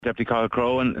Deputy Cathal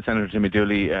Crowe and Senator Timmy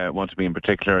Dooley want to be in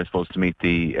particular, I suppose, to meet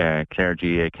the Clare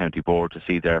GAA County Board to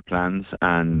see their plans,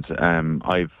 and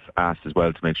I've asked as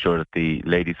well to make sure that the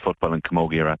ladies football and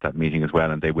Camogie are at that meeting as well,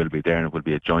 and they will be there, and it will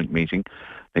be a joint meeting.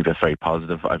 I think that's very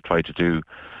positive. I've tried to do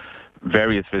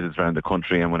various visits around the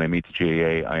country, and when I meet the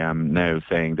GAA, I am now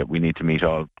saying that we need to meet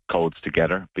all codes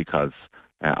together, because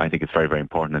I think it's very, very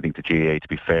important. I think the GAA, to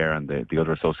be fair, and the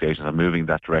other associations are moving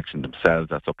that direction themselves.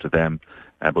 That's up to them.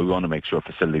 But we want to make sure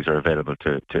facilities are available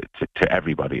to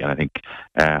everybody. And I think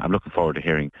I'm looking forward to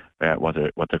hearing what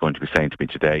they're going to be saying to me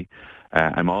today.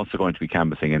 I'm also going to be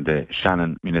canvassing in the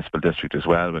Shannon Municipal District as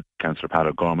well, with Councillor Pat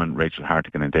O'Gorman, Rachel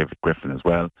Hartigan and David Griffin as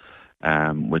well,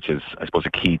 which is, I suppose,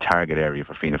 a key target area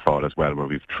for Fianna Fáil as well, where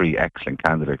we've 3 excellent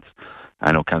candidates.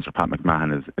 I know Councillor Pat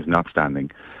McMahon is not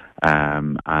standing.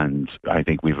 And I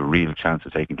think we have a real chance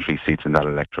of taking 3 seats in that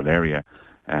electoral area,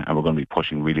 and we're going to be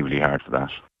pushing really, really hard for that.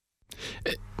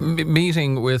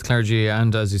 Meeting with Clare GAA,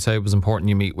 and as you say, it was important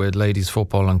you meet with ladies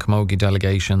football and Camogie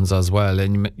delegations as well,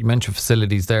 and you mentioned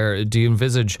facilities there. Do you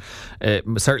envisage,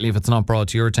 certainly if it's not brought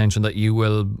to your attention, that you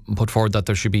will put forward that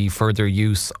there should be further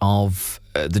use of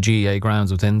the GAA grounds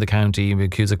within the county,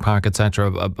 Cusack Park,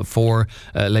 etc., for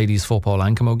ladies football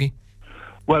and Camogie?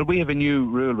 Well, we have a new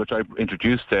rule which I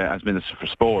introduced as Minister for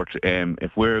Sport.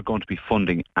 If we're going to be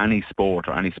funding any sport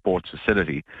or any sports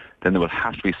facility, then there will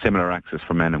have to be similar access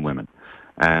for men and women.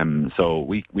 So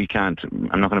we can't,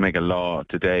 I'm not going to make a law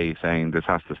today saying this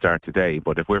has to start today,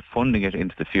 but if we're funding it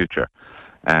into the future,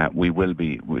 we will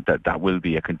be, that will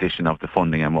be a condition of the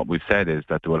funding. And what we've said is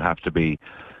that there will have to be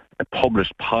a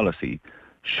published policy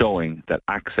showing that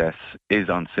access is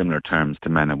on similar terms to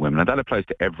men and women. And that applies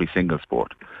to every single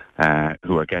sport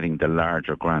who are getting the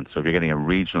larger grant. So if you're getting a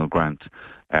regional grant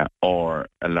or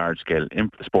a large-scale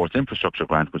sports infrastructure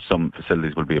grant, which some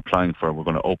facilities will be applying for, we're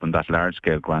going to open that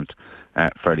large-scale grant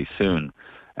fairly soon.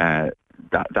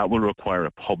 That will require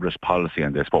a published policy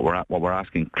on this. What we're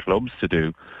asking clubs to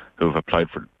do who have applied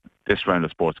for this round of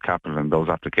sports capital, and those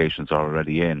applications are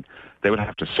already in, they will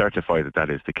have to certify that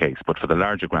is the case. But for the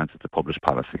larger grants, it's a published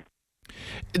policy.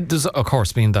 There's, of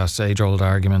course, been that age-old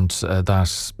argument that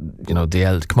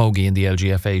the Camogie and the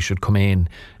LGFA should come in.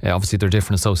 Obviously, they're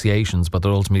different associations, but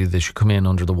ultimately they should come in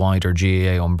under the wider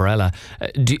GAA umbrella.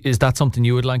 Is that something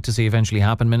you would like to see eventually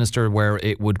happen, Minister, where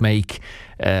it would make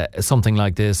something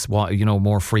like this,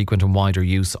 more frequent and wider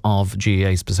use of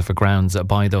GAA-specific grounds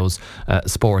by those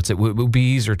sports? It would be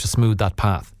easier to smooth that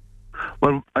path.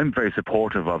 Well, I'm very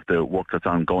supportive of the work that's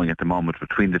ongoing at the moment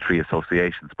between the 3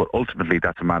 associations, but ultimately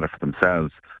that's a matter for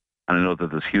themselves. And I know that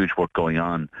there's huge work going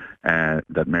on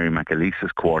that Mary McAleese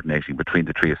is coordinating between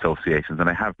the 3 associations, and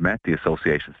I have met the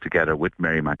associations together with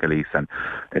Mary McAleese, and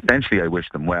essentially I wish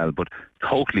them well, but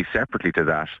totally separately to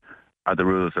that are the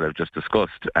rules that I've just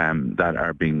discussed that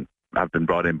have been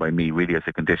brought in by me really as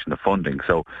a condition of funding.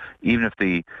 So even if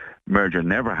the merger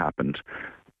never happened,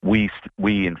 we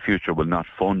in future will not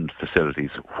fund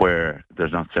facilities where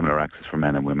there's not similar access for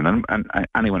men and women. And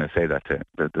anyone I say that to,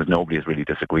 there's nobody has really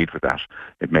disagreed with that.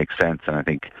 It makes sense, and I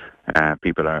think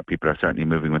people are certainly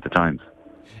moving with the times.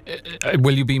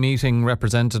 Will you be meeting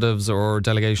representatives or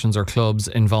delegations or clubs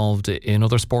involved in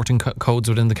other sporting codes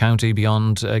within the county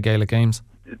beyond Gaelic games?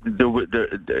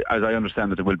 As I understand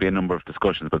that there will be a number of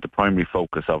discussions, but the primary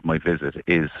focus of my visit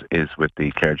is with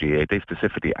the Clare GAA. They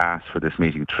specifically asked for this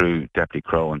meeting through Deputy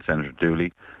Crowe and Senator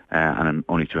Dooley, and I'm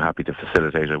only too happy to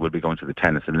facilitate it. We'll be going to the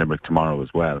tennis in Limerick tomorrow as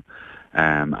well.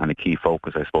 And a key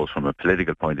focus, I suppose, from a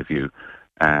political point of view,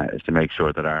 is to make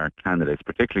sure that our candidates,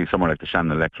 particularly somewhere like the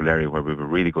Shannon Electoral area where we have a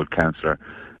really good councillor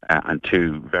and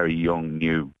 2 very young,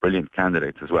 new, brilliant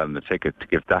candidates as well, and the ticket to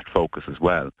give that focus as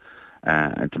well.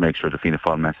 And to make sure the Fianna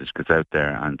Fáil message gets out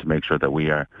there, and to make sure that we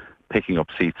are picking up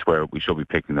seats where we should be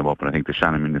picking them up. And I think the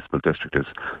Shannon Municipal District is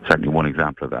certainly one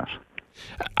example of that.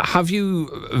 Have you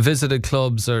visited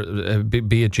clubs, or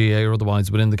be it GAA or otherwise,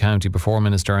 within the county before,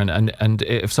 Minister? And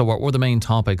if so, what were the main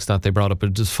topics that they brought up?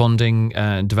 Does funding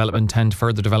and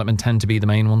further development tend to be the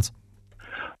main ones?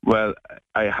 Well,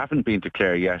 I haven't been to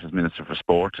Clare yet as Minister for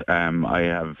Sport. I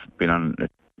have been on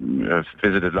I've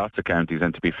visited lots of counties,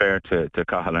 and to be fair to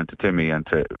Cathal and to Timmy and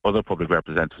to other public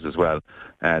representatives as well,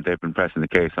 they've been pressing the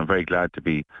case. I'm very glad to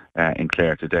be in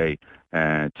Clare today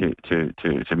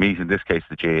to meet, in this case,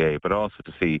 the GAA, but also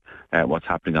to see what's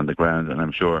happening on the ground, and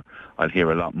I'm sure I'll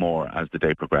hear a lot more as the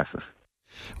day progresses.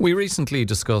 We recently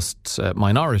discussed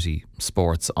minority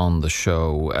sports on the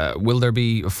show. Will there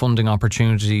be funding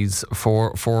opportunities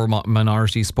for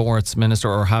minority sports, Minister,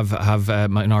 or have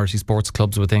minority sports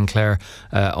clubs within Clare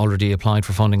already applied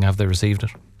for funding? Have they received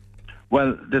it?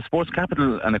 Well, the Sports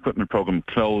Capital and Equipment Programme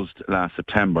closed last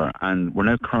September, and we're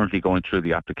now currently going through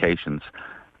the applications.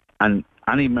 And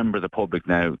any member of the public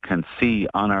now can see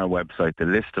on our website the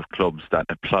list of clubs that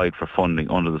applied for funding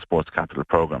under the Sports Capital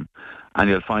Programme. And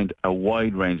you'll find a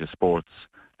wide range of sports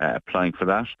applying for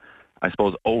that. I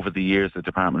suppose over the years the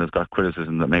department has got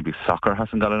criticism that maybe soccer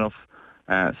hasn't got enough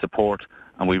support,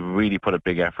 and we really put a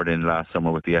big effort in last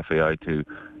summer with the FAI to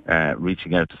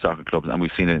reaching out to soccer clubs, and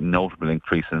we've seen a notable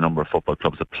increase in the number of football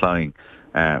clubs applying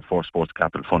for Sports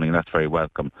Capital funding, and that's very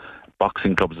welcome.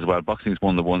 Boxing clubs as well. Boxing is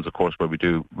one of the ones, of course, where we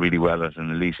do really well at an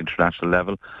elite international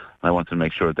level, and I wanted to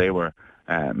make sure they were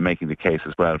making the case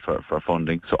as well for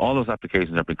funding. So all those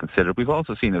applications have been considered. We've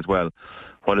also seen as well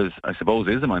what is, I suppose,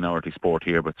 is a minority sport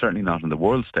here, but certainly not on the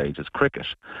world stage, is cricket.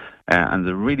 And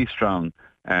there's a really strong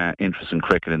interest in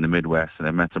cricket in the Midwest, and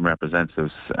I've met some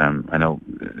representatives. I know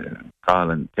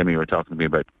Carl and Timmy were talking to me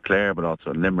about Clare, but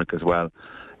also in Limerick as well.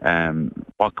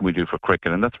 What can we do for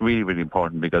cricket? And that's really, really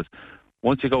important, because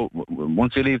once you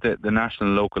leave the national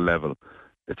and local level,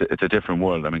 it's a different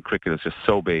world. I mean, cricket is just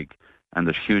so big, and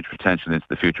there's huge potential into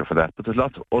the future for that. But there's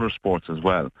lots of other sports as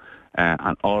well,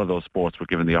 and all of those sports were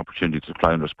given the opportunity to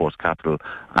apply under Sports Capital.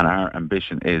 And our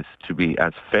ambition is to be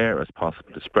as fair as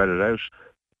possible, to spread it out,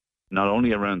 not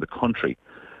only around the country,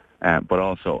 but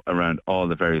also around all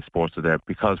the various sports that are there.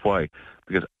 Because why?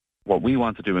 Because what we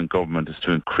want to do in government is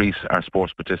to increase our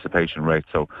sports participation rate.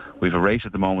 So we've a rate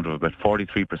at the moment of about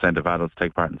 43% of adults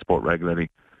take part in sport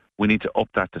regularly. We need to up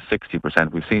that to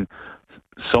 60%. We've seen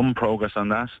some progress on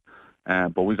that,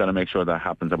 but we've got to make sure that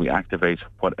happens, and we activate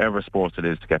whatever sports it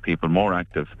is to get people more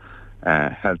active,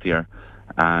 healthier,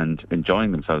 and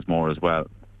enjoying themselves more as well.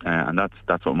 And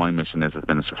that's what my mission is as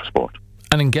Minister for Sport.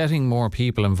 And in getting more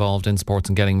people involved in sports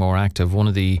and getting more active, one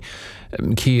of the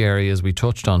key areas we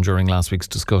touched on during last week's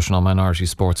discussion on minority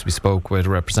sports, we spoke with a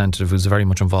representative who's very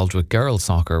much involved with girls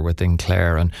soccer within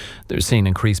Clare, and they're seeing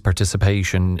increased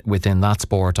participation within that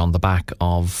sport on the back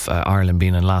of Ireland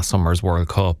being in last summer's World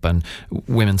Cup, and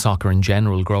women's soccer in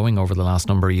general growing over the last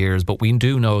number of years. But we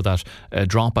do know that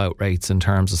dropout rates in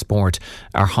terms of sport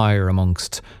are higher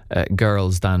amongst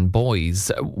girls than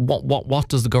boys.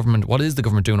 What is the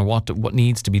government doing, or what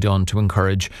needs to be done to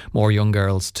encourage more young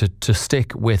girls to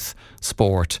stick with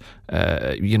sport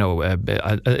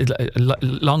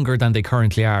longer than they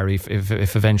currently are, if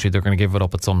eventually they're going to give it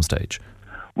up at some stage?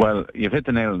 Well, you've hit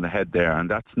the nail on the head there, and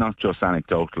that's not just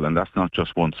anecdotal, and that's not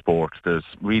just one sport. There's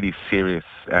really serious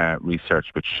research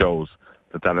which shows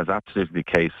that is absolutely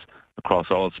the case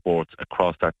across all sports,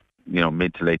 across that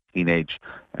mid to late teenage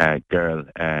girl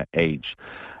age,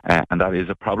 and that is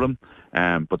a problem.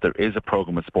 But there is a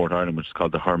programme with Sport Ireland which is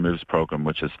called the Her Moves programme,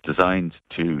 which is designed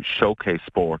to showcase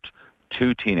sport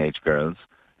to teenage girls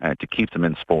to keep them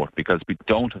in sport, because we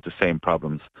don't have the same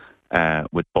problems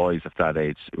with boys of that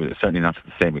age, certainly not to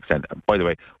the same extent. By the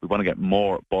way, we want to get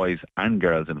more boys and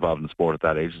girls involved in sport at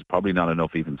that age. It's probably not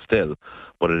enough even still,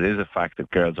 but it is a fact that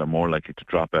girls are more likely to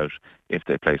drop out if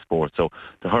they play sport. So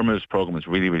the Her Moves programme is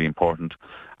really, really important.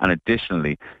 And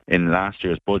additionally, in last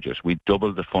year's budget, we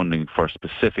doubled the funding for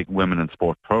specific women in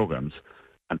sport programmes,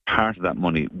 and part of that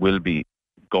money will be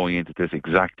going into this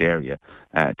exact area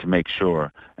to make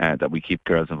sure that we keep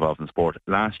girls involved in sport.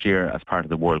 Last year, as part of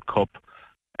the World Cup,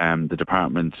 the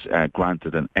department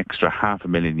granted an extra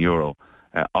 €500,000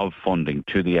 of funding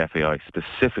to the FAI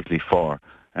specifically for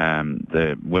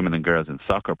the women and girls in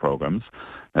soccer programmes.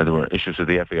 There were issues with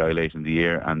the FAI late in the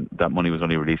year, and that money was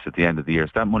only released at the end of the year.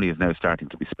 So that money is now starting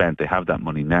to be spent. They have that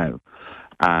money now.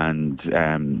 And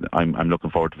I'm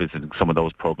looking forward to visiting some of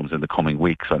those programmes in the coming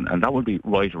weeks. And that will be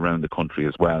right around the country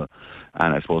as well.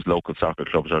 And I suppose local soccer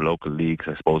clubs or local leagues,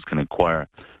 I suppose, can inquire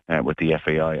with the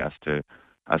FAI as to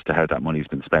how that money's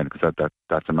been spent, because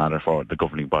that's a matter for the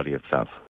governing body itself.